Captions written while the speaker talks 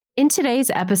In today's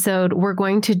episode, we're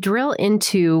going to drill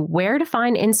into where to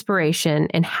find inspiration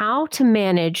and how to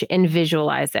manage and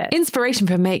visualize it. Inspiration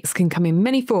for makes can come in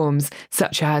many forms,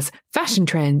 such as fashion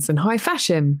trends and high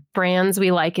fashion, Brands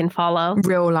we like and follow,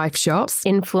 real life shops,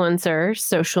 influencers,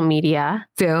 social media,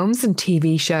 films and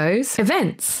TV shows,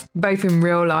 events, both in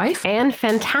real life, and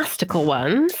fantastical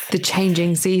ones, the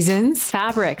changing seasons,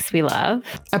 fabrics we love,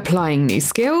 applying new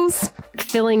skills,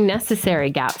 filling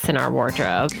necessary gaps in our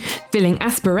wardrobe, filling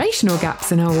aspirational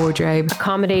gaps in our wardrobe,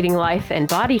 accommodating life and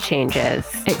body changes,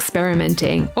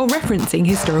 experimenting or referencing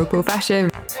historical fashion.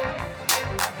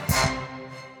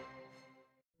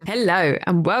 Hello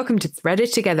and welcome to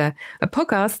Threaded Together, a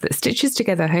podcast that stitches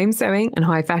together home sewing and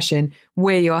high fashion.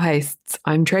 We're your hosts.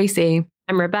 I'm Tracy.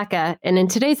 I'm Rebecca, and in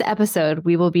today's episode,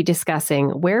 we will be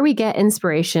discussing where we get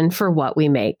inspiration for what we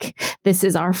make. This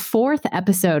is our fourth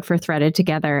episode for Threaded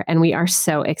Together, and we are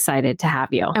so excited to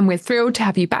have you. And we're thrilled to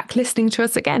have you back listening to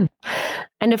us again.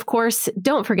 And of course,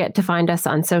 don't forget to find us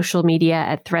on social media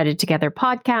at Threaded Together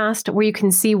Podcast, where you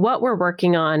can see what we're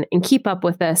working on and keep up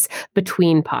with us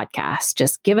between podcasts.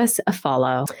 Just give us a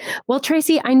follow. Well,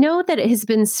 Tracy, I know that it has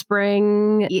been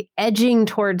spring, edging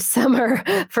towards summer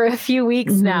for a few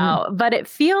weeks now, but it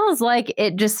feels like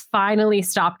it just finally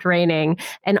stopped raining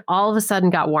and all of a sudden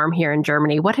got warm here in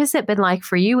Germany. What has it been like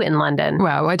for you in London?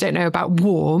 Well, I don't know about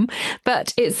warm,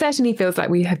 but it certainly feels like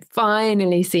we have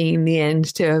finally seen the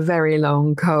end to a very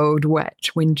long, cold, wet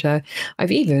winter.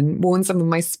 I've even worn some of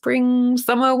my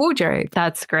summer wardrobe.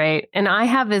 That's great. And I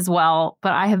have as well,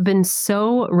 but I have been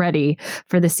so ready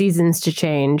for the seasons to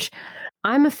change.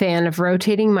 I'm a fan of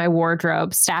rotating my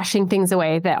wardrobe, stashing things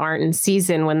away that aren't in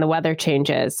season when the weather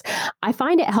changes. I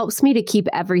find it helps me to keep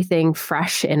everything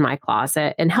fresh in my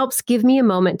closet and helps give me a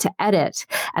moment to edit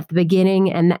at the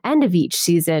beginning and the end of each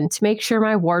season to make sure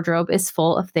my wardrobe is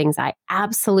full of things I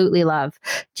absolutely love.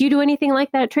 Do you do anything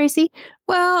like that, Tracy?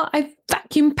 Well, I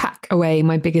vacuum pack away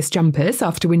my biggest jumpers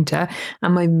after winter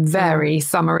and my very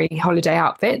summery holiday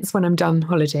outfits when I'm done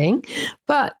holidaying.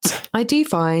 But I do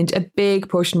find a big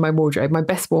portion of my wardrobe, my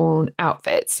best worn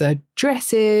outfits, are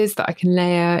dresses that I can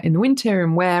layer in the winter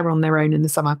and wear on their own in the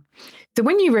summer. So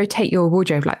when you rotate your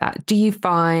wardrobe like that, do you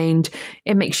find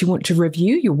it makes you want to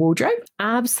review your wardrobe?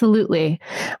 Absolutely.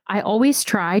 I always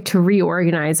try to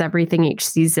reorganize everything each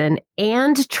season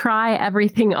and try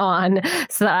everything on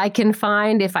so that I can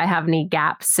find if I have any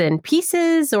gaps in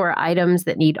pieces or items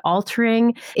that need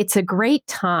altering. It's a great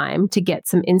time to get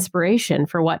some inspiration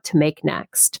for what to make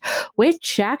next,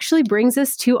 which actually brings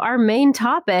us to our main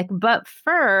topic. But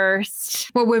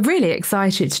first, well, we're really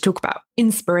excited to talk about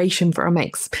inspiration for our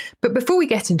makes. But before we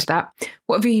get into that,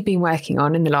 what have you been working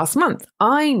on in the last month?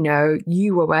 I know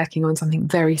you were working on something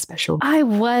very special. I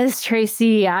was,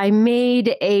 Tracy. I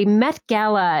made a Met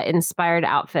Gala inspired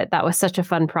outfit. That was such a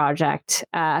fun project.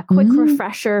 Quick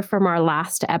refresher from our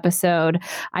last episode.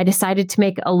 I decided to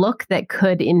make a look that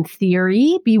could, in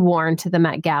theory, be worn to the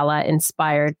Met Gala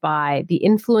inspired by the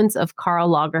influence of Karl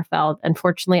Lagerfeld.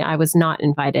 Unfortunately, I was not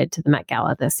invited to the Met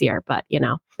Gala this year, but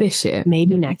this year,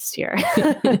 maybe next year.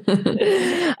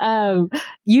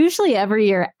 Usually every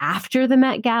year after the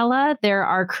Met Gala, there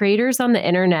are creators on the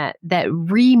internet that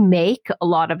remake a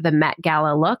lot of the Met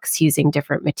Gala looks using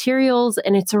different materials.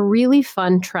 And it's a really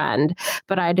fun trend.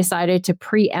 But I decided to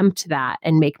preempt that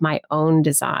and make my own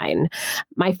design.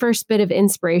 My first bit of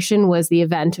inspiration was the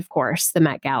event, of course, the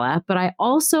Met Gala. But I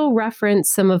also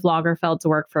referenced some of Lagerfeld's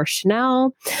work for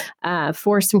Chanel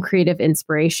for some creative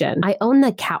inspiration. I own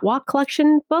the Catwalk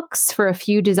collection books for a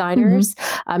few designers.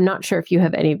 I'm not sure if you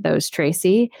have any of those,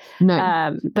 Tracy.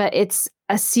 No. But it's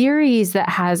a series that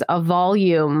has a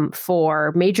volume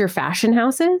for major fashion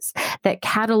houses that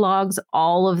catalogs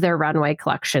all of their runway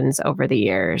collections over the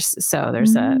years. So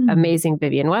there's an amazing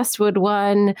Vivienne Westwood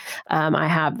one. I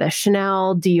have the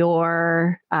Chanel,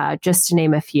 Dior, just to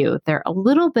name a few. They're a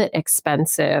little bit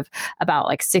expensive, about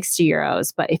like 60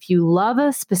 euros. But if you love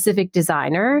a specific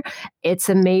designer, it's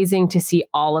amazing to see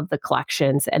all of the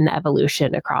collections and the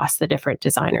evolution across the different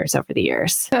designers over the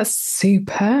years. That's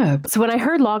superb. So when I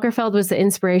heard Lagerfeld was the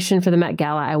inspiration for the Met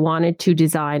Gala, I wanted to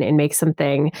design and make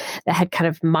something that had kind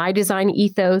of my design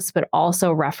ethos, but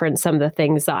also reference some of the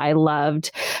things that I loved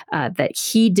that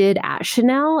he did at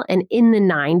Chanel. And in the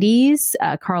 90s,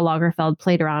 Karl Lagerfeld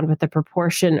played around with the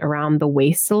proportions motion around the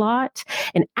waist a lot.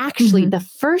 And actually, the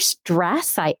first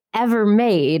dress I ever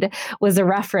made was a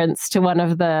reference to one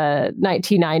of the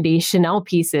 1990s Chanel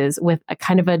pieces with a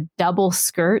kind of a double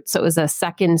skirt. So it was a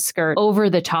second skirt over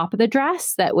the top of the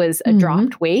dress that was a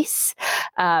dropped waist.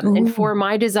 And for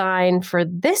my design for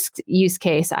this use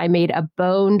case, I made a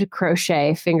boned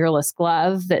crochet fingerless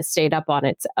glove that stayed up on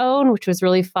its own, which was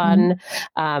really fun,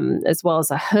 as well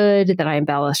as a hood that I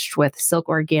embellished with silk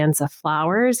organza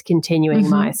flowers, continuing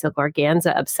my silk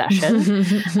organza obsession.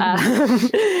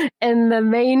 And the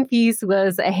main piece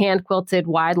was a hand-quilted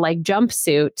wide-leg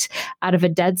jumpsuit out of a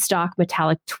dead stock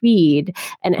metallic tweed,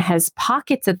 and it has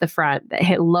pockets at the front that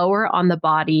hit lower on the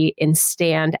body and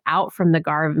stand out from the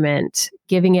garment,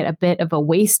 giving it a bit of a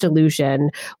waist illusion,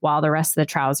 while the rest of the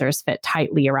trousers fit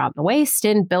tightly around the waist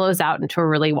and billows out into a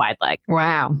really wide leg.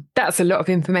 Wow, that's a lot of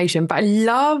information, but I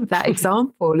love that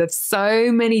example of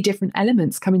so many different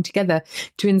elements coming together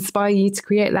to inspire you to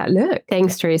create that look.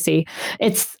 Thanks, Tracy.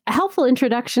 It's a helpful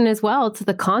introduction as well to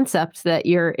the concept that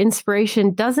your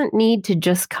inspiration doesn't need to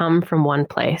just come from one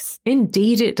place.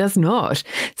 Indeed, it does not.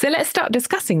 So let's start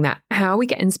discussing that, how we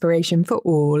get inspiration for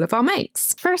all of our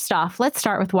makes. First off, let's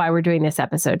start with why we're doing this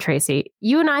episode, Tracy.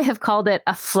 You and I have called it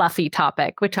a fluffy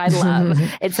topic, which I love.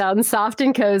 It sounds soft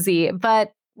and cozy,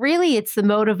 but really, it's the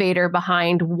motivator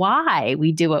behind why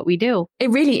we do what we do. It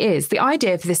really is. The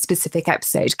idea for this specific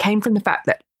episode came from the fact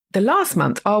that the last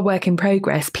month, our work in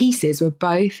progress pieces were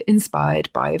both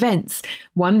inspired by events,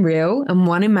 one real and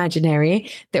one imaginary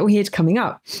that we had coming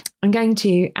up. I'm going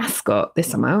to Ascot this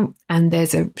summer, and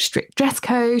there's a strict dress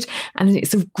code, and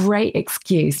it's a great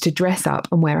excuse to dress up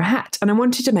and wear a hat. And I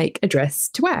wanted to make a dress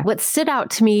to wear. What stood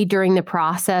out to me during the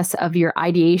process of your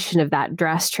ideation of that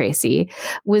dress, Tracy,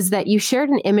 was that you shared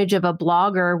an image of a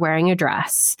blogger wearing a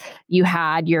dress. You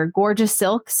had your gorgeous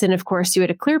silks, and of course, you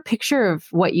had a clear picture of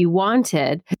what you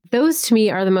wanted. Those to me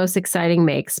are the most exciting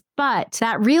makes, but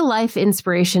that real life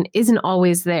inspiration isn't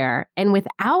always there. And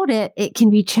without it, it can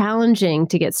be challenging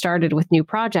to get started with new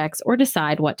projects or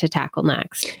decide what to tackle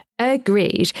next.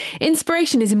 Agreed.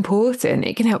 Inspiration is important.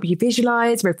 It can help you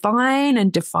visualize, refine,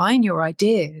 and define your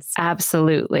ideas.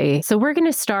 Absolutely. So we're going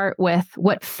to start with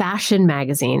what fashion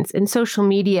magazines and social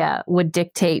media would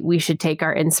dictate we should take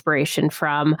our inspiration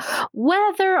from,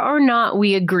 whether or not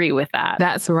we agree with that.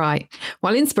 That's right.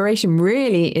 While inspiration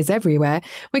really is everywhere,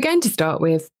 we're going to start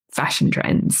with fashion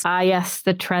trends. Ah, yes,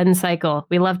 the trend cycle.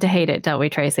 We love to hate it, don't we,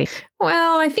 Tracy?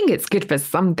 Well, I think it's good for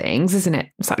some things, isn't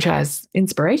it? Such as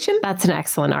inspiration. That's an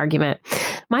excellent argument.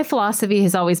 My philosophy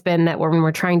has always been that when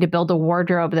we're trying to build a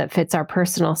wardrobe that fits our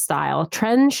personal style,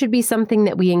 trends should be something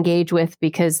that we engage with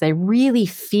because they really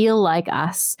feel like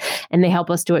us and they help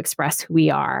us to express who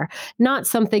we are, not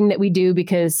something that we do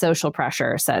because social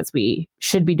pressure says we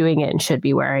should be doing it and should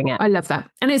be wearing it. I love that.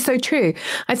 And it's so true.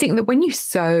 I think that when you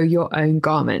sew your own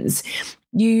garments,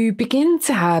 you begin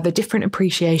to have a different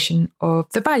appreciation of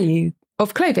the value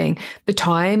of clothing, the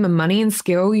time and money and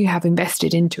skill you have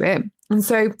invested into it. And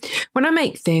so when I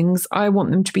make things, I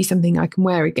want them to be something I can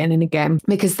wear again and again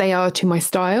because they are to my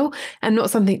style and not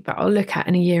something that I'll look at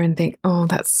in a year and think, oh,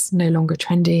 that's no longer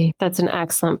trendy. That's an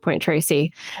excellent point,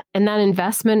 Tracy. And that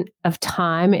investment of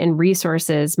time and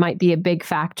resources might be a big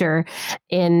factor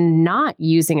in not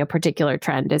using a particular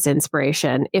trend as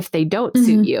inspiration if they don't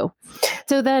suit you.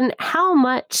 So then how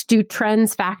much do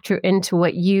trends factor into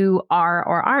what you are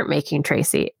or aren't making,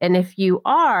 Tracy? And if you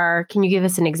are, can you give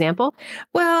us an example?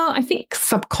 Well, I think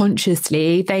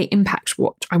subconsciously they impact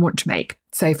what I want to make.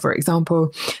 So, for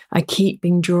example, I keep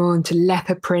being drawn to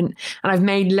leopard print, and I've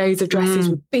made loads of dresses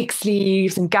with big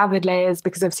sleeves and gathered layers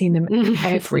because I've seen them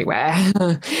everywhere.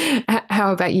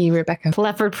 How about you, Rebecca?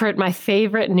 Leopard print, my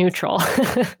favorite neutral.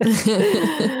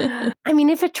 I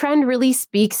mean, if a trend really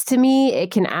speaks to me,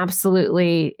 it can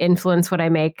absolutely influence what I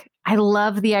make. I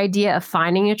love the idea of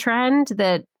finding a trend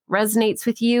that resonates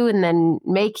with you and then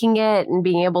making it and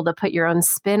being able to put your own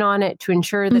spin on it to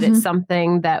ensure that it's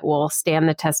something that will stand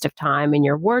the test of time in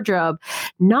your wardrobe.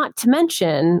 Not to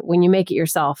mention, when you make it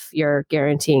yourself, you're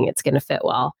guaranteeing it's going to fit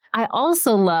well. I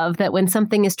also love that when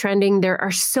something is trending, there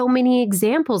are so many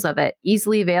examples of it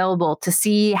easily available to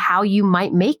see how you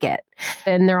might make it.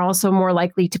 And there are also more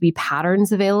likely to be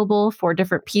patterns available for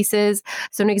different pieces.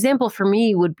 So an example for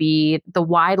me would be the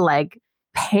wide leg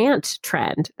pant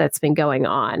trend that's been going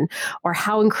on, or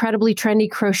how incredibly trendy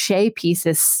crochet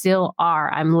pieces still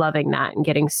are. I'm loving that and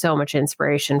getting so much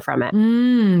inspiration from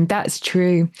it. That's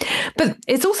true. But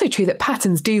it's also true that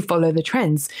patterns do follow the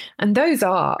trends, and those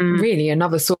are really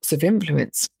another source of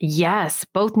influence. Yes,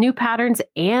 both new patterns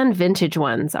and vintage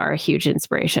ones are a huge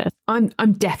inspiration.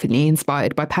 I'm definitely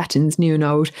inspired by patterns, new and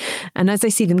old. And as I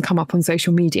see them come up on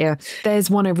social media, there's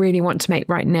one I really want to make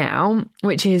right now,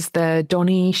 which is the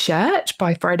Donny shirt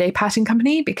by Friday Pattern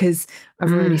Company, because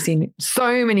I've already seen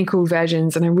so many cool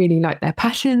versions and I really like their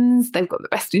patterns. They've got the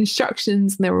best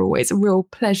instructions and they're always a real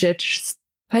pleasure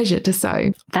to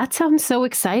sew. That sounds so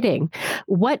exciting.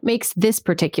 What makes this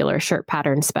particular shirt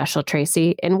pattern special,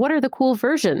 Tracy? And what are the cool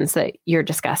versions that you're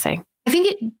discussing? I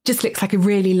think it just looks like a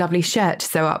really lovely shirt to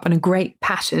sew up and a great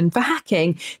pattern for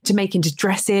hacking to make into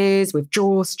dresses with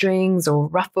drawstrings or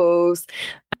ruffles.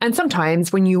 And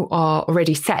sometimes when you are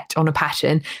already set on a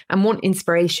pattern and want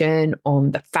inspiration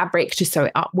on the fabric to sew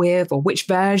it up with or which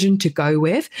version to go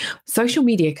with, social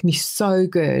media can be so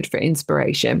good for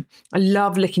inspiration. I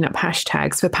love looking up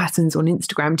hashtags for patterns on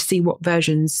Instagram to see what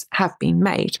versions have been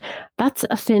made. That's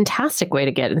a fantastic way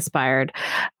to get inspired.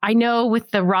 I know with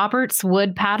the Roberts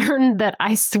Wood pattern that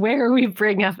I swear we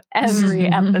bring up every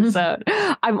episode.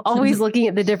 I'm always looking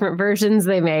at the different versions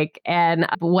they make and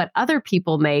what other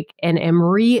people make and am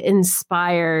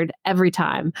re-inspired every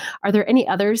time. Are there any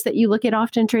others that you look at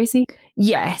often, Tracy?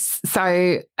 Yes.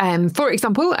 So, for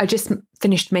example, I just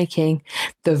finished making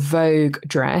the Vogue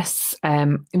dress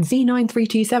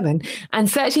V9327, and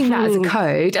searching that as a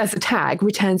code, as a tag,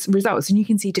 returns results, and you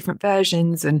can see different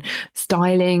versions and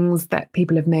stylings that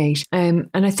people have made. And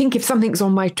I think if something's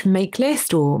on my to make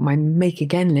list or my make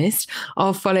again list,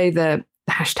 I'll follow the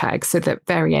hashtag so that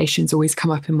variations always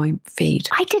come up in my feed.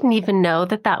 I didn't even know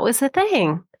that that was a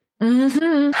thing.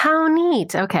 How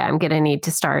neat. Okay, I'm going to need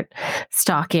to start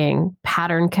stalking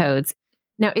pattern codes.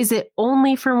 Now, is it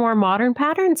only for more modern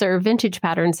patterns or vintage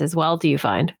patterns as well, do you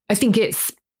find? I think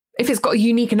if it's got a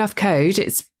unique enough code,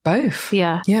 it's both.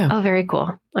 Yeah. Oh, very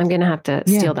cool. I'm going to have to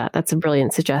steal that. That's a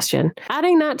brilliant suggestion.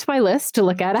 Adding that to my list to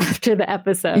look at after the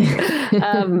episode.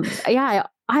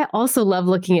 I also love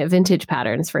looking at vintage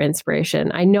patterns for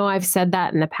inspiration. I know I've said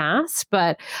that in the past,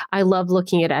 but I love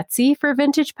looking at Etsy for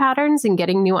vintage patterns and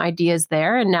getting new ideas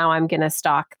there. And now I'm going to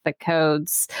stalk the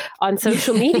codes on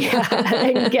social media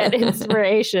and get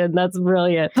inspiration. That's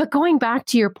brilliant. But going back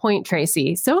to your point,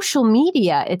 Tracy, social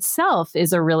media itself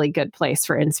is a really good place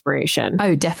for inspiration.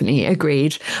 Oh, definitely.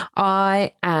 Agreed.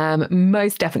 I am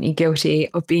most definitely guilty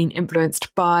of being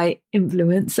influenced by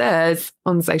influencers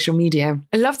on social media.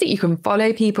 I love that you can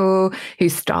follow people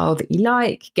whose style that you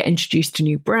like, get introduced to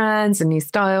new brands and new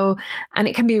style, and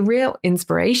it can be a real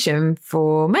inspiration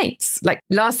for mates. Like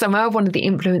last summer, one of the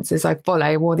influencers I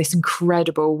follow wore this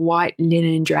incredible white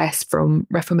linen dress from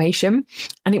Reformation,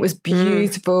 and it was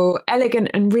beautiful, elegant,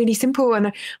 and really simple.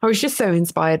 And I was just so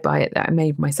inspired by it that I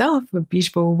made myself a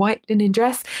beautiful white linen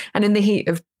dress. And in the heat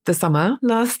of the summer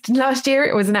last year,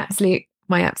 it was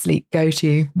my absolute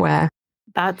go-to wear.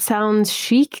 That sounds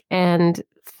chic and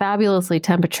fabulously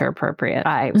temperature appropriate.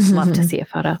 I love to see a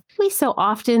photo. We so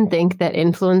often think that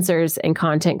influencers and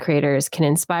content creators can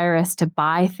inspire us to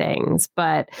buy things,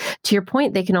 but to your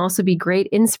point, they can also be great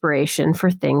inspiration for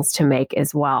things to make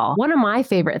as well. One of my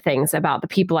favorite things about the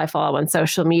people I follow on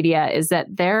social media is that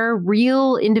they're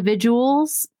real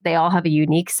individuals. They all have a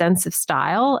unique sense of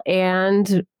style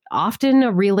and often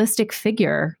a realistic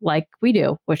figure like we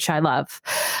do, which I love.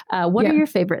 What are your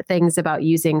favorite things about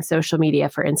using social media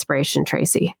for inspiration,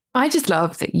 Tracy? I just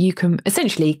love that you can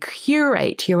essentially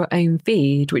curate your own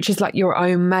feed, which is like your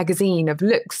own magazine of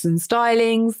looks and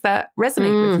stylings that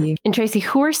resonate with you. And Tracy,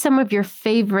 who are some of your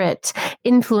favorite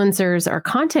influencers or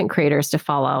content creators to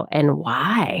follow and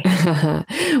why?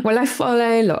 Well, I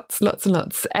follow lots and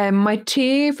lots. My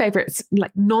two favorites,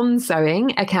 like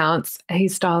non-sewing accounts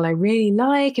whose style I really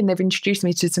like, and they've introduced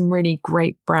me to some really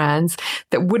great brands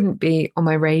that wouldn't be on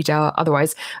my radar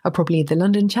otherwise, are probably The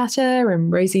London Chatter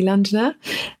and Rosie Londoner.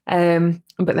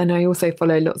 But then I also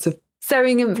follow lots of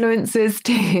sewing influencers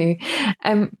too.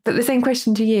 But the same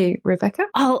question to you, Rebecca.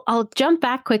 I'll jump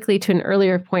back quickly to an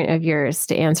earlier point of yours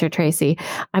to answer, Tracy.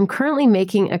 I'm currently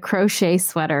making a crochet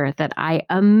sweater that I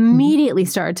immediately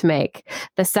started to make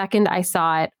the second I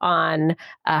saw it on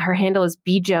her handle is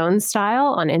B Jones Style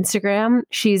on Instagram.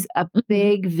 She's a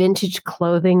big vintage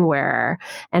clothing wearer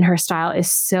and her style is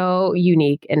so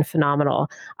unique and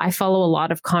phenomenal. I follow a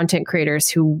lot of content creators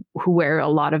who wear a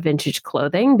lot of vintage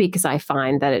clothing because I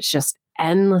find that it's just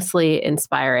endlessly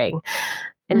inspiring.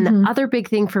 And the other big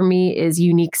thing for me is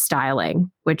unique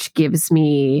styling, which gives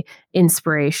me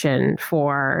inspiration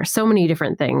for so many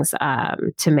different things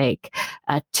to make.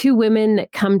 Two women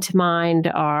that come to mind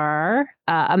are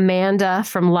Amanda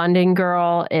from London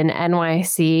Girl in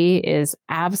NYC is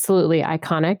absolutely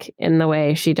iconic in the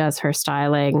way she does her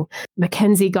styling.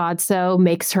 Mackenzie Godso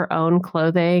makes her own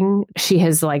clothing. She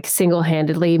has like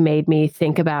single-handedly made me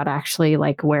think about actually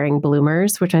like wearing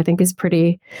bloomers, which I think is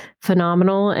pretty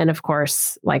phenomenal. And of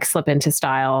course, like slip into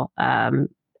style.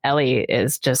 Ellie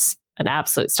is just an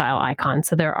absolute style icon.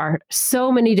 So there are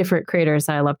so many different creators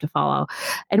that I love to follow,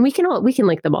 and we can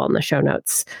link them all in the show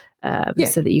notes.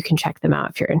 So that you can check them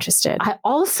out if you're interested. I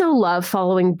also love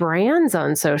following brands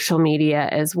on social media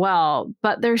as well,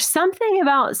 but there's something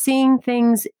about seeing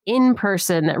things in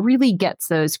person that really gets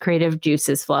those creative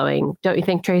juices flowing. Don't you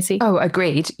think, Tracy? Oh,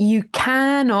 agreed. You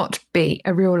cannot beat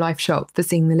a real life shop for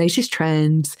seeing the latest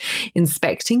trends,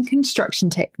 inspecting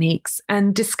construction techniques,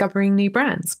 and discovering new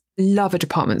brands. Love a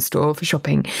department store for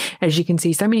shopping. As you can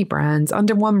see, so many brands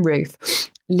under one roof.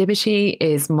 Liberty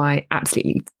is my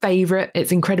absolutely favorite.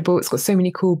 It's incredible. It's got so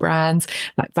many cool brands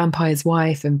like Vampire's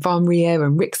Wife and Farm Rio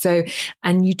and Rixo.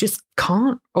 And you just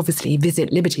can't obviously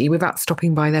visit Liberty without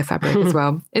stopping by their fabric as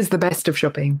well. It's the best of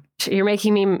shopping. You're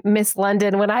making me miss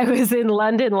London. When I was in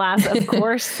London last, of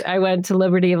course, I went to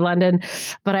Liberty of London,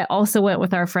 but I also went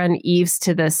with our friend Eves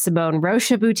to the Simone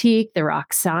Rocha boutique, the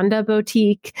Roxanda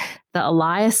boutique, the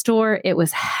Elias store. It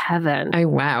was heaven. Oh,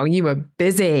 wow. You were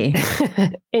busy.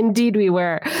 Indeed, we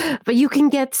were. But you can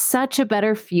get such a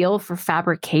better feel for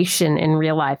fabrication in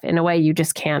real life in a way you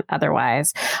just can't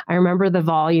otherwise. I remember the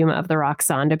volume of the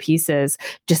Roxanda pieces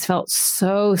just felt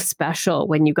so special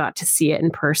when you got to see it in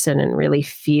person and really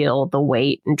feel the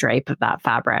weight and drape of that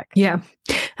fabric. Yeah.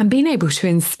 And being able to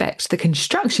inspect the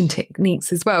construction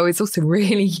techniques as well is also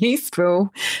really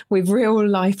useful with real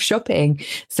life shopping.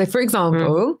 So, for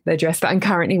example, the dress that I'm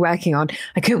currently working on,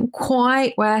 I couldn't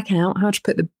quite work out how to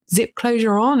put the zip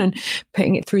closure on, and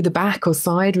putting it through the back or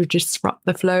side would just disrupt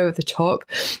the flow of the top.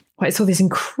 I saw this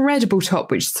incredible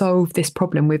top which solved this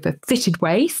problem with a fitted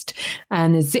waist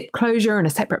and a zip closure and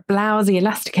a separate blousey,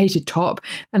 elasticated top.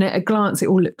 And at a glance, it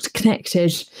all looked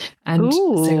connected. And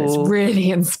so it's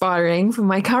really inspiring for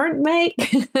my current make.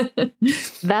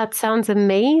 That sounds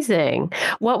amazing.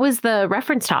 What was the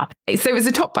reference top? So it was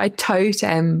a top by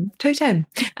Totem.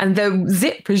 And the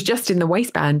zip was just in the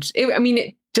waistband.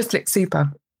 It just looked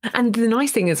super. And the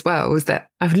nice thing as well was that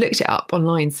I've looked it up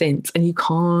online since, and you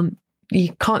can't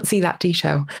see that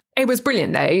detail. It was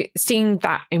brilliant though, seeing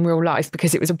that in real life,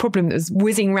 because it was a problem that was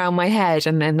whizzing around my head.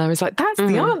 And then I was like, that's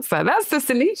the answer. That's the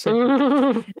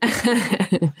solution.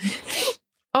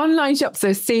 Online shops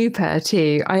are super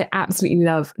too. I absolutely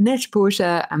love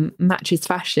Net-a-Porter and Matches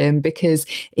Fashion because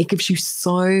it gives you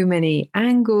so many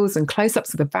angles and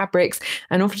close-ups of the fabrics.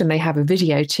 And often they have a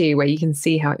video too where you can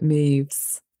see how it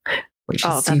moves.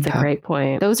 That's a great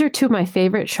point. Those are two of my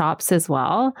favorite shops as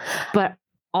well. But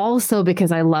also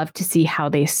because I love to see how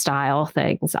they style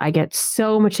things. I get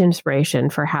so much inspiration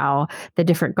for how the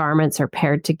different garments are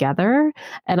paired together.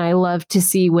 And I love to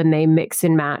see when they mix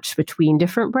and match between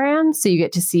different brands. So you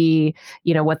get to see,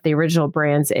 what the original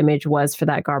brand's image was for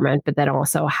that garment, but then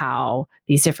also how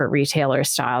these different retailers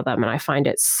style them. And I find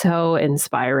it so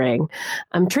inspiring.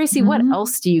 Tracy, what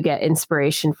else do you get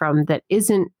inspiration from that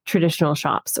isn't traditional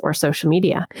shops or social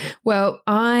media? Well,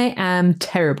 I am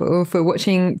terrible for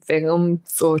watching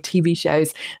films or TV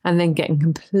shows and then getting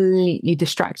completely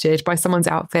distracted by someone's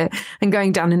outfit and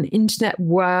going down an internet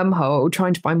wormhole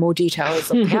trying to find more details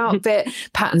of the outfit,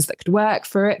 patterns that could work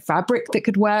for it, fabric that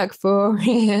could work for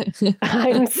it.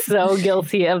 I'm so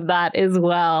guilty of that as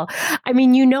well.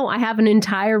 I have an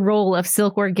entire roll of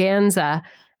silk organza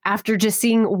after just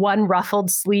seeing one ruffled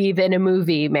sleeve in a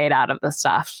movie made out of the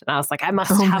stuff. And I was like, I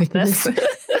must have this.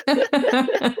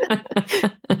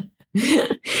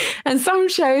 And some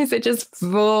shows are just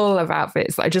full of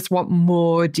outfits that I just want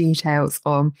more details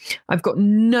on. I've got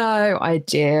no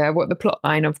idea what the plot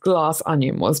line of Glass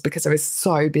Onion was because I was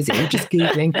so busy just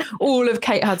Googling all of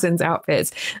Kate Hudson's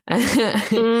outfits. And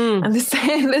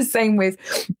the same with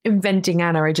Inventing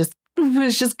Anna. I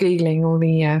was just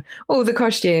Googling all the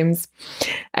costumes.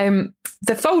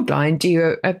 The Fold line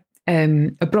do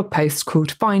a blog post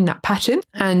called Find That Pattern,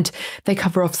 and they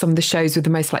cover off some of the shows with the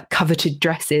most coveted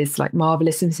dresses like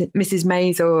Marvelous Mrs.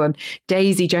 Maisel and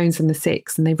Daisy Jones and the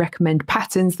Six, and they recommend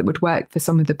patterns that would work for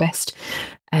some of the best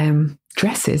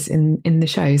dresses in the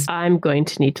shows. I'm going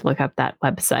to need to look up that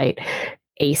website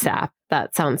ASAP.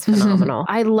 That sounds phenomenal.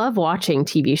 I love watching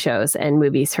TV shows and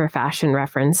movies for fashion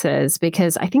references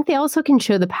because I think they also can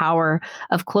show the power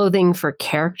of clothing for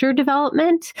character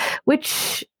development,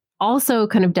 which also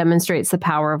kind of demonstrates the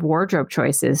power of wardrobe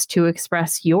choices to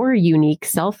express your unique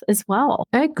self as well.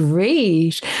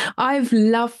 Agreed. I've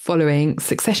loved following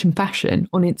Succession Fashion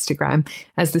on Instagram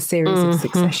as the series of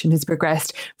Succession has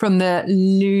progressed from the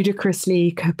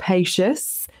ludicrously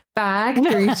capacious bag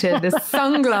through to the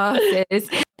sunglasses.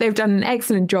 They've done an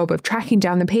excellent job of tracking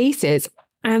down the pieces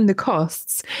and the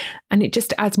costs. And it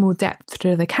just adds more depth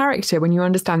to the character when you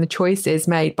understand the choices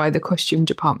made by the costume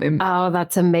department. Oh,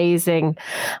 that's amazing.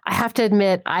 I have to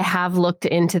admit, I have looked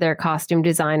into their costume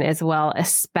design as well,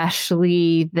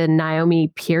 especially the Naomi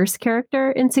Pierce character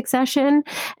in Succession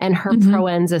and her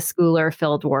Proenza Schooler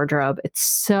filled wardrobe. It's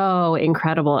so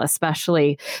incredible,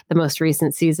 especially the most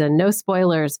recent season. No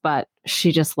spoilers, but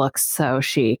she just looks so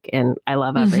chic and I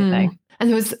love everything. And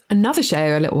there was another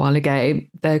show a little while ago,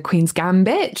 the Queen's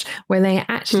Gambit, where they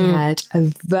actually had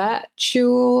a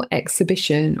virtual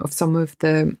exhibition of some of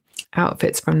the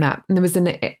outfits from that. And there was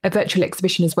a virtual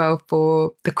exhibition as well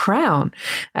for The Crown.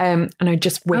 And I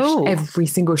just wish every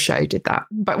single show did that.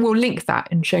 But we'll link that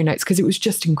in show notes because it was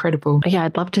just incredible. Yeah,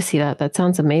 I'd love to see that. That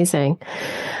sounds amazing.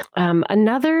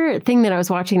 Another thing that I was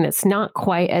watching that's not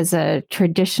quite as a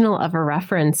traditional of a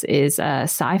reference is a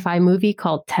sci-fi movie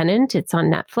called Tenant. It's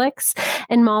on Netflix.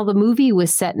 And while the movie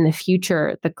was set in the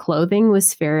future, the clothing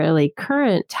was fairly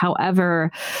current.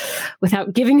 However,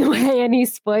 without giving away any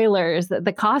spoilers,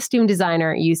 the costume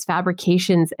designer used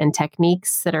fabrications and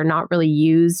techniques that are not really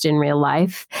used in real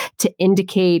life to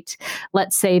indicate,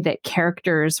 let's say, that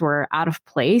characters were out of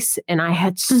place. And I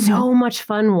had so much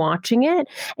fun watching it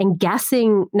and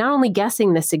guessing, not only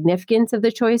guessing the significance of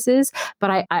the choices,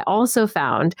 but I also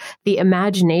found the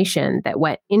imagination that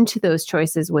went into those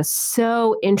choices was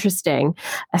so interesting,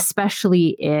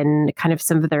 especially in kind of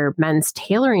some of their men's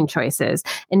tailoring choices,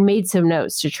 and made some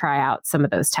notes to try out some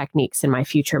of those techniques in my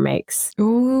future makes.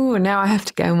 Oh, now I have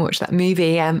to go and watch that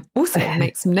movie and also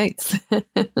make some notes.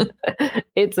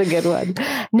 It's a good one.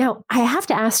 Now, I have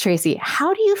to ask, Tracy,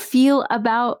 how do you feel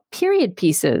about period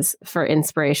pieces for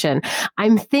inspiration?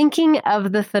 I'm thinking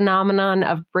of the phenomenon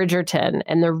of Bridgerton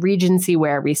and the Regency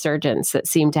wear resurgence that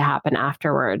seemed to happen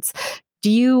afterwards. Do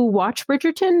you watch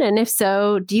Bridgerton? And if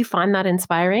so, do you find that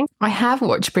inspiring? I have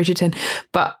watched Bridgerton,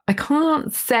 but I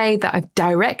can't say that I've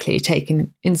directly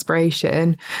taken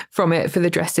inspiration from it for the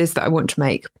dresses that I want to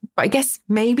make. But I guess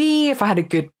maybe if I had a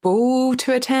good ball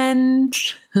to attend.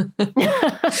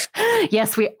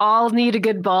 Yes, we all need a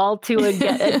good ball to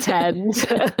attend.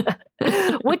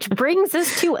 Which brings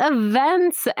us to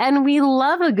events, and we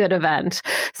love a good event.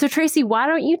 So, Tracy, why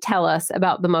don't you tell us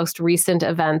about the most recent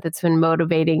event that's been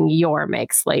motivating your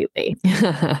makes lately?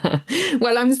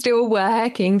 Well, I'm still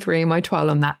working through my toile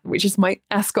on that, which is my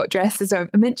ascot dress, as I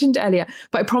mentioned earlier.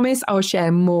 But I promise I'll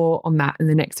share more on that in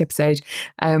the next episode.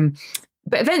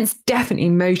 But events definitely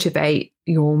motivate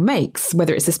your makes,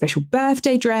 whether it's a special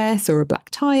birthday dress or a black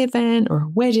tie event or a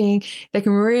wedding. They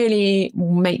can really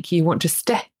make you want to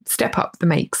step up the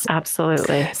makes.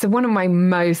 Absolutely. So one of my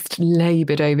most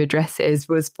laboured over dresses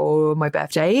was for my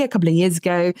birthday a couple of years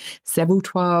ago. Several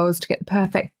toiles to get the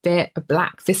perfect fit, a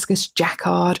black viscose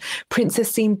jacquard,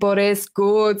 princess seam bodice,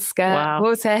 gourd skirt,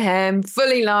 horsehair hem,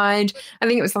 fully lined. I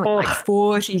think it was something like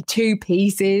 42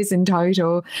 pieces in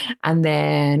total. And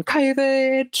then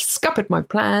COVID scuppered my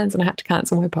plans and I had to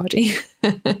cancel my party.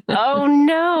 Oh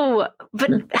no! But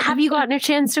have you gotten a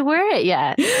chance to wear it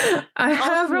yet? I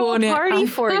have worn it. I'll throw a party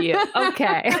for you.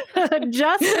 Okay,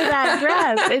 just for that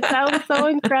dress. It sounds so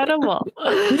incredible.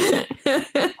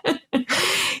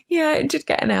 Yeah, it did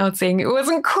get an outing. It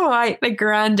wasn't quite the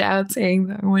grand outing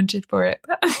that I wanted for it,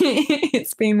 but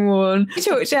it's been worn. We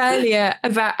talked earlier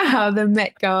about how the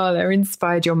Met Gala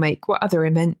inspired your make. What other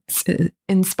events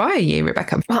inspire you,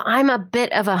 Rebecca? Well, I'm a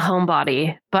bit of a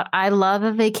homebody, but I love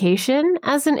a vacation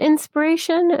as an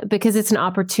inspiration because it's an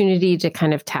opportunity to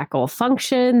kind of tackle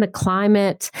function, the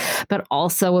climate, but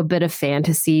also a bit of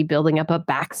fantasy, building up a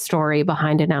backstory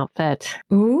behind an outfit.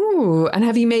 Ooh, and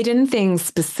have you made anything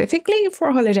specifically for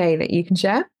a holiday that you can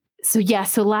share?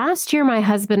 So last year, my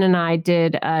husband and I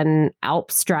did an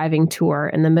Alps driving tour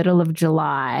in the middle of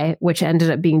July, which ended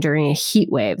up being during a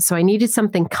heat wave. So I needed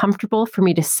something comfortable for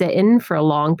me to sit in for a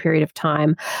long period of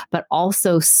time, but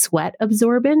also sweat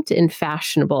absorbent and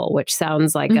fashionable, which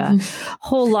sounds like a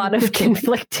whole lot of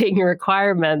conflicting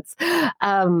requirements.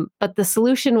 But the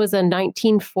solution was a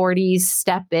 1940s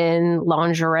step-in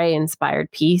lingerie inspired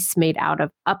piece made out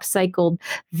of upcycled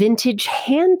vintage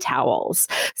hand towels.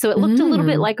 So it looked a little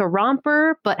bit like a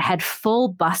romper, but had full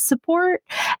bust support.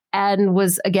 and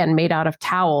was, again, made out of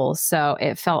towels. So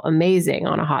it felt amazing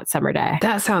on a hot summer day.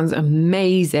 That sounds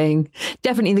amazing.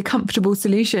 Definitely the comfortable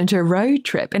solution to a road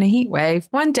trip in a heat wave.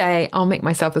 One day I'll make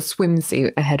myself a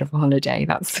swimsuit ahead of a holiday.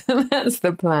 That's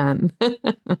the plan.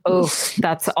 Oh,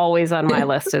 that's always on my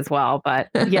list as well, but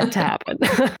yet to happen.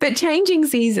 But changing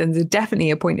seasons are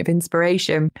definitely a point of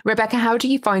inspiration. Rebecca, how do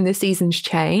you find the seasons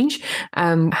change?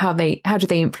 How do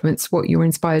they influence what you're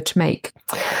inspired to make?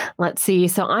 Let's see.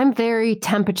 So I'm very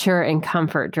temperature and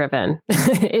comfort driven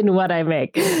in what I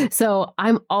make. So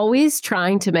I'm always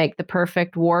trying to make the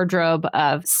perfect wardrobe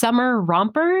of summer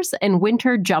rompers and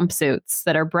winter jumpsuits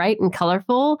that are bright and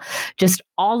colorful, just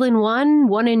all in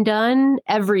one and done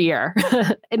every year.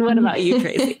 And what about you,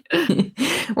 Tracy?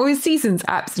 Well, seasons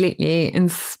absolutely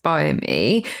inspire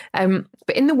me.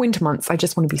 But in the winter months, I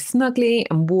just want to be snuggly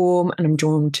and warm, and I'm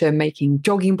drawn to making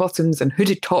jogging bottoms and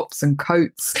hooded tops and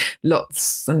coats,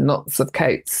 lots and lots of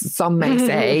coats. Some may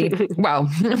say, well,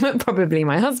 probably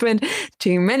my husband,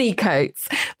 too many coats.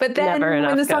 But then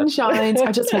when the sun shines,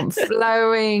 I just want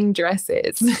flowing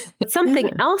dresses.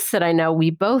 Something else that I know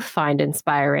we both find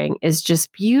inspiring is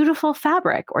just beautiful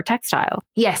fabric or textile.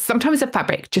 Yes, sometimes a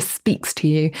fabric just speaks to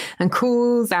you and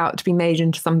calls out to be made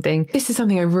into something. This is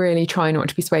something I really try not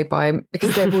to be swayed by,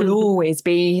 because there will always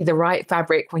be the right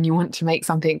fabric when you want to make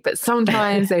something. But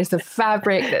sometimes there's a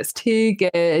fabric that's too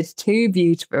good, too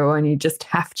beautiful, and you just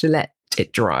have to let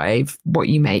it drive what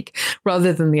you make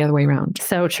rather than the other way around.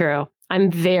 So true. I'm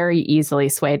very easily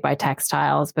swayed by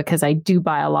textiles because I do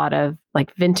buy a lot of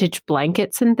like vintage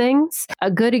blankets and things. A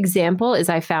good example is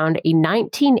I found a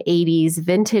 1980s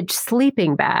vintage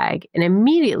sleeping bag and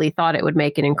immediately thought it would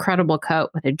make an incredible coat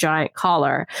with a giant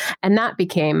collar. And that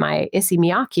became my Issey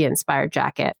Miyake inspired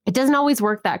jacket. It doesn't always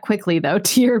work that quickly though,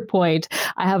 to your point.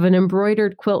 I have an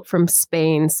embroidered quilt from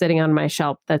Spain sitting on my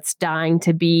shelf that's dying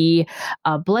to be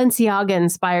a Balenciaga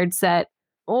inspired set,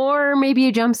 or maybe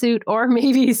a jumpsuit, or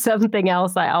maybe something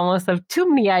else. I almost have too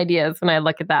many ideas when I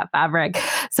look at that fabric.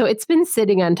 So it's been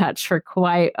sitting untouched for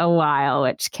quite a while,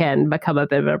 which can become a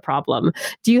bit of a problem.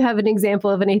 Do you have an example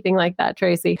of anything like that,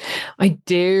 Tracy? I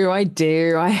do.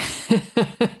 I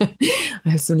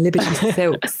have some Liberty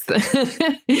silks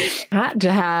had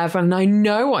to have, and I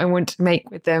know what I want to make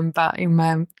with them, but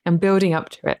I'm building up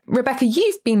to it. Rebecca,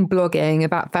 you've been blogging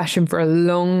about fashion for a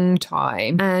long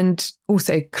time and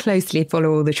also closely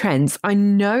follow all the trends. I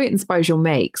know it inspires your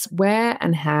makes. Where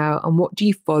and how and what do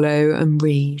you follow and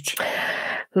read?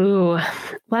 Ooh, well,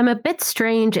 I'm a bit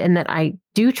strange in that I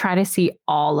do try to see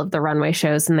all of the runway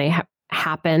shows and they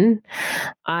happen.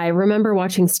 I remember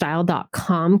watching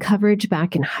style.com coverage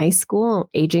back in high school,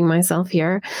 aging myself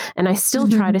here, and I still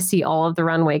try to see all of the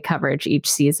runway coverage each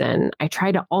season. I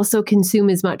try to also consume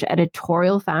as much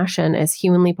editorial fashion as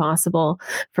humanly possible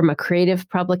from a creative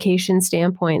publication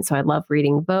standpoint. So I love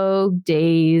reading Vogue,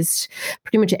 Dazed,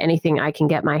 pretty much anything I can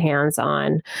get my hands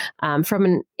on. From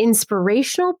an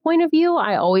inspirational point of view,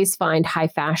 I always find high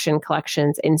fashion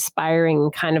collections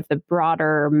inspiring kind of the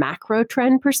broader macro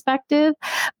trend perspective,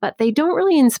 but they don't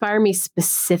really inspire me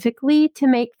specifically to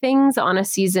make things on a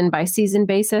season by season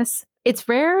basis. It's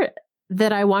rare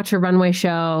that I watch a runway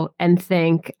show and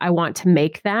think I want to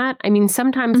make that. I mean,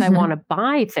 sometimes I want to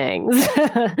buy things,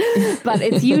 but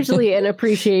it's usually an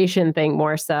appreciation thing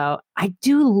more so. I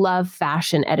do love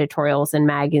fashion editorials and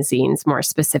magazines more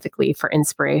specifically for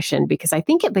inspiration because I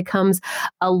think it becomes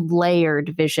a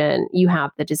layered vision. You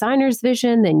have the designer's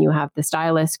vision, then you have the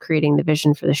stylist creating the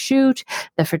vision for the shoot,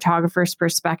 the photographer's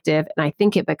perspective, and I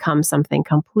think it becomes something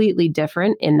completely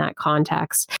different in that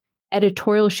context.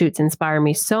 Editorial shoots inspire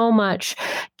me so much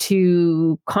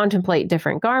to contemplate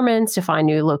different garments, to find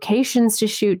new locations to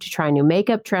shoot, to try new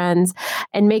makeup trends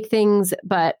and make things,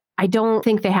 but I don't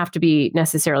think they have to be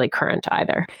necessarily current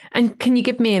either. And can you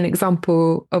give me an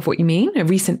example of what you mean? A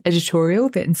recent editorial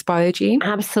that inspired you?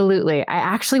 Absolutely. I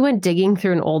actually went digging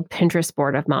through an old Pinterest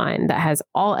board of mine that has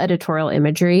all editorial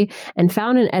imagery and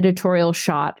found an editorial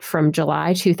shot from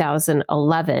July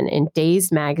 2011 in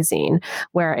Dazed magazine,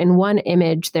 where in one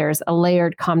image, there's a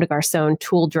layered Comme des Garçons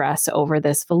tulle dress over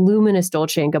this voluminous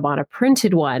Dolce & Gabbana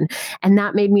printed one. And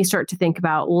that made me start to think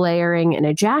about layering in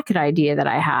a jacket idea that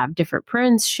I have, different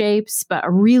prints, shapes, but a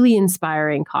really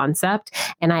inspiring concept.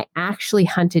 And I actually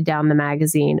hunted down the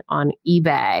magazine on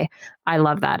eBay. I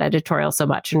love that editorial so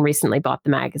much and recently bought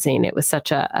the magazine. It was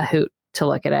such a hoot to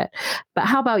look at it. But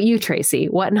how about you, Tracy?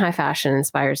 What in high fashion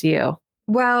inspires you?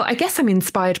 Well, I guess I'm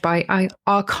inspired by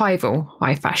archival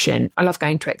high fashion. I love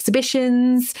going to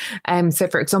exhibitions. So,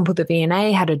 for example, the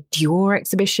V&A had a Dior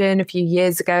exhibition a few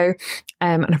years ago,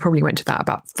 and I probably went to that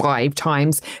about 5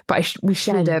 times. But we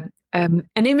shared an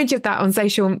image of that on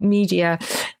social media,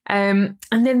 And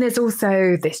then there's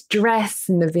also this dress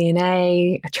in the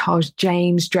V&A, a Charles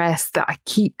James dress that I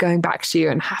keep going back to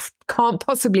and can't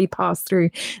possibly pass through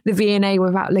the V&A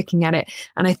without looking at it.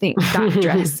 And I think that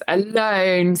dress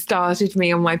alone started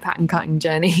me on my pattern cutting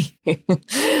journey. I want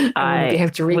to be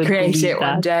able to recreate it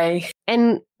one day.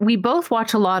 And we both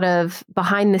watch a lot of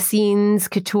behind the scenes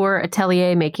couture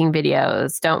atelier making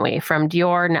videos, don't we? From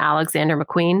Dior and Alexander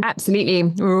McQueen. Absolutely.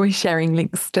 We're always sharing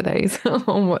links to those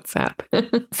on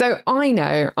WhatsApp. So I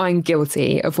know I'm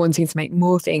guilty of wanting to make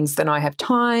more things than I have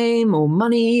time or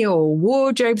money or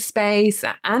wardrobe space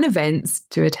and events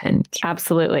to attend.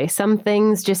 Absolutely. Some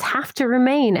things just have to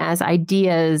remain as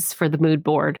ideas for the mood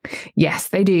board. Yes,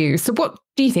 they do. So what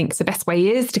do you think the best way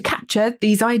is to capture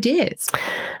these ideas?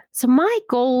 So my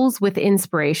goals with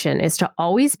inspiration is to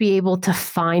always be able to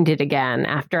find it again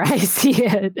after I see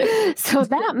it. So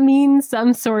that means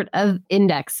some sort of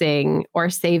indexing or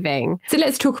saving. So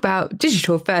let's talk about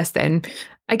digital first then.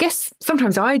 I guess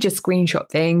sometimes I just screenshot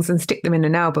things and stick them in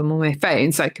an album on my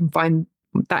phone so I can find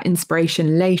that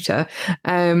inspiration later.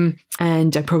 And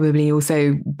I probably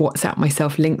also WhatsApp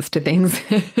myself links to things.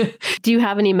 Do you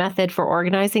have any method for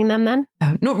organizing them then?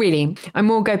 Not really. I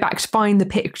more go back to find the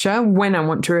picture when I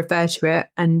want to refer to it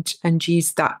and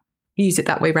use it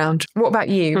that way round. What about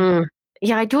you?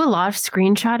 Yeah, I do a lot of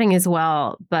screenshotting as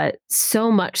well, but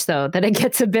so much so that it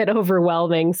gets a bit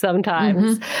overwhelming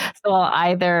sometimes. So I'll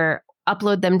either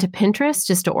upload them to Pinterest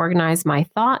just to organize my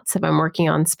thoughts if I'm working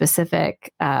on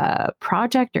specific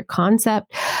project or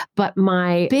concept. But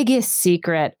my biggest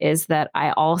secret is that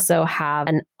I also have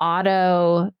an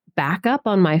auto backup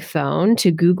on my phone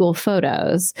to Google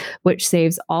Photos, which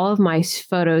saves all of my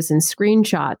photos and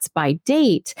screenshots by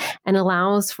date and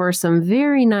allows for some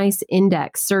very nice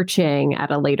index searching at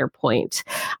a later point.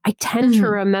 I tend to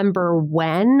remember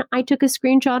when I took a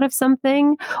screenshot of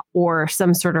something or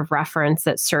some sort of reference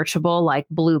that's searchable, like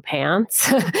blue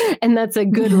pants. And that's a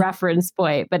good reference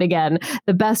point. But again,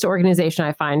 the best organization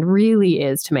I find really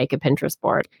is to make a Pinterest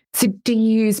board. So do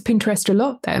you use Pinterest a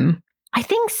lot then? I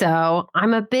think so.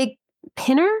 I'm a big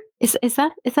pinner. Is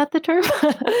that the term?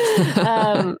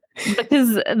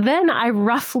 Because then I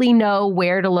roughly know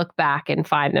where to look back and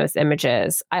find those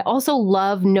images. I also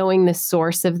love knowing the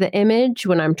source of the image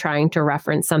when I'm trying to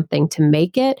reference something to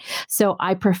make it. So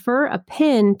I prefer a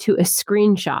pin to a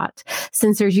screenshot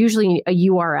since there's usually a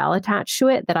URL attached to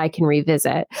it that I can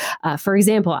revisit. For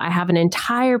example, I have an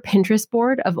entire Pinterest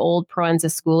board of old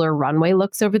Proenza Schooler runway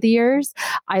looks over the years.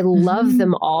 I love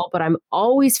them all, but I'm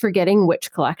always forgetting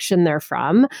which collection they're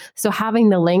from. So having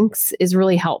the links is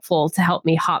really helpful to help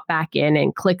me hop back in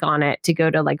and click on it to go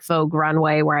to like Vogue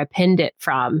Runway where I pinned it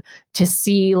from to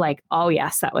see like, oh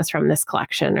yes, that was from this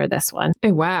collection or this one.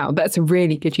 Oh, wow. That's a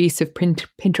really good use of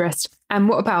Pinterest. And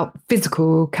what about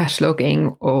physical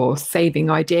cataloging or saving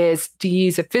ideas? Do you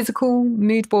use a physical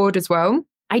mood board as well?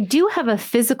 I do have a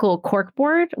physical cork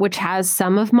board, which has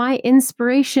some of my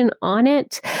inspiration on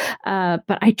it,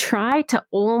 but I try to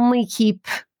only keep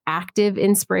active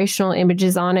inspirational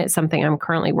images on it, something I'm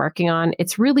currently working on.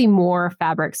 It's really more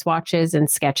fabric swatches and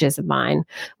sketches of mine.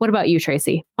 What about you,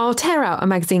 Tracy? I'll tear out a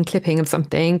magazine clipping of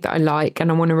something that I like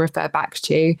and I want to refer back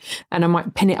to, and I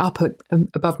might pin it up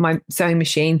above my sewing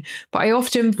machine. But I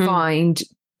often find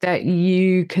that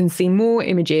you can see more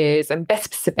images and better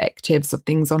perspectives of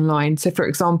things online. So, for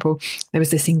example, there was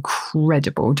this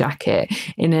incredible jacket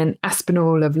in an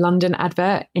Aspinall of London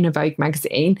advert in a Vogue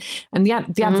magazine. And the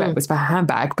advert was for a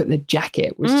handbag, but the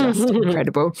jacket was just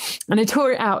incredible. And I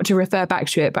tore it out to refer back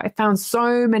to it, but I found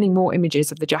so many more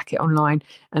images of the jacket online,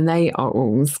 and they are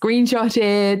all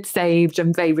screenshotted, saved,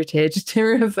 and favorited to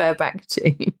refer back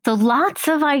to. So lots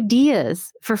of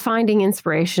ideas for finding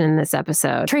inspiration in this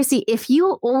episode. Tracy, if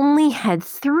you only had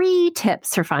 3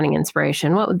 tips for finding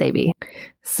inspiration, what would they be?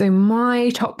 So my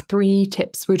top 3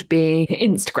 tips would be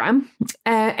Instagram.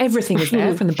 Everything is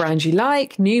there from the brands you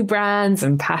like, new brands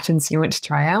and patterns you want to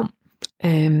try out.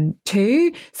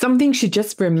 2, something should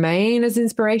just remain as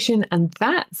inspiration, and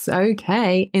that's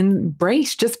okay.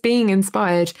 Embrace just being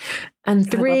inspired.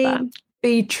 And 3,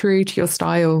 be true to your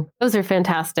style. Those are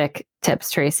fantastic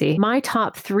tips, Tracy. My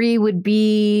top 3 would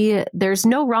be there's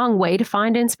no wrong way to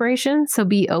find inspiration, so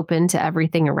be open to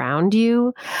everything around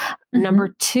you.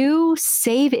 Number 2,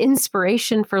 save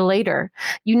inspiration for later.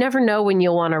 You never know when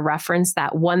you'll want to reference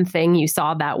that one thing you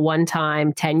saw that one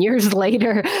time 10 years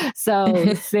later.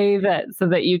 So save it so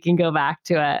that you can go back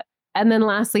to it. And then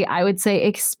lastly, I would say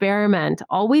experiment.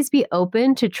 Always be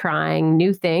open to trying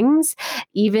new things,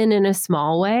 even in a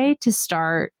small way, to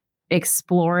start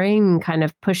exploring and kind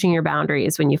of pushing your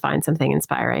boundaries when you find something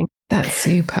inspiring. That's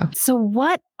super. So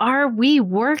what are we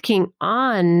working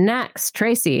on next,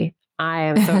 Tracy? I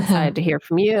am so excited to hear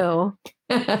from you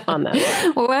on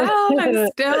this. Well,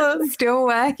 I'm still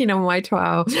working on my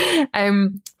twirl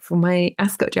for my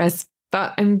ascot dress,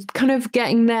 but I'm kind of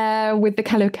getting there with the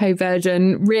calico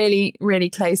version, really, really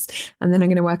close. And then I'm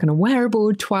going to work on a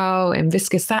wearable twirl in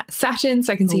viscose satin,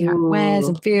 so I can see how it wears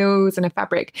and feels, and a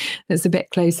fabric that's a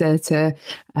bit closer to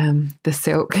the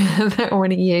silk that I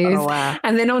want to use. Oh, wow.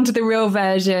 And then onto the real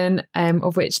version,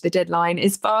 of which the deadline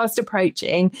is fast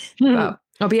approaching. But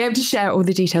I'll be able to share all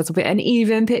the details of it and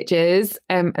even pictures,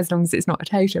 as long as it's not a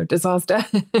total disaster,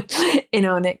 in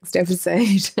our next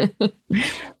episode.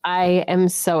 I am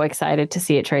so excited to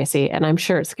see it, Tracy, and I'm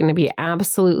sure it's going to be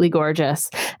absolutely gorgeous.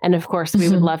 And of course, we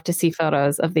would love to see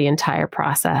photos of the entire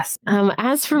process.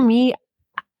 As for me,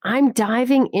 I'm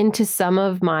diving into some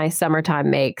of my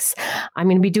summertime makes. I'm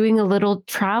going to be doing a little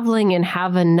traveling and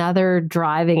have another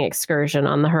driving excursion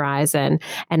on the horizon.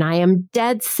 And I am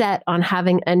dead set on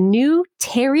having a new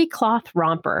terry cloth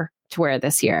romper to wear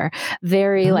this year.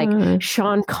 Very like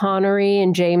Sean Connery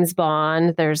and James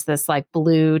Bond. There's this like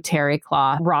blue terry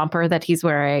cloth romper that he's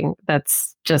wearing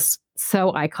that's just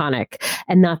so iconic.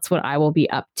 And that's what I will be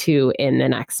up to in the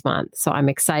next month. So I'm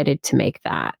excited to make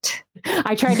that.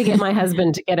 I tried to get my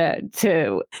husband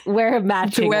to wear a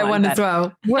matching one as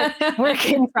well. Work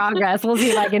in progress. We'll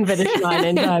see if I can finish mine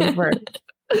in time for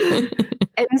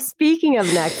And speaking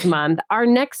of next month, our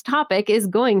next topic is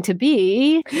going to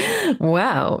be...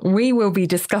 Well, we will be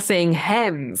discussing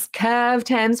hems, curved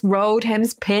hems, rolled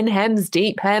hems, pin hems,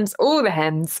 deep hems, all the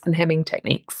hems and hemming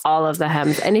techniques. All of the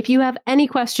hems. And if you have any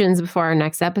questions before our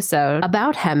next episode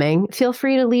about hemming, feel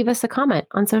free to leave us a comment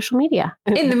on social media.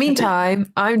 In the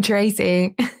meantime, I'm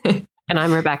Tracy. And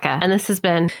I'm Rebecca. And this has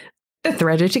been the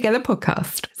Threaded Together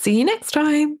podcast. See you next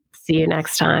time. See you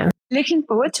next time. Looking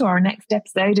forward to our next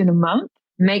episode in a month.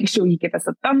 Make sure you give us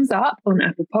a thumbs up on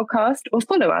Apple Podcast or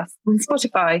follow us on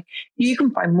Spotify. You can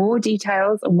find more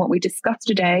details on what we discussed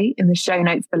today in the show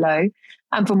notes below.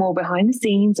 And for more behind the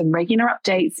scenes and regular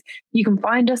updates, you can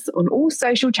find us on all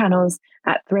social channels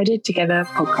at Threaded Together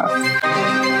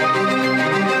Podcast.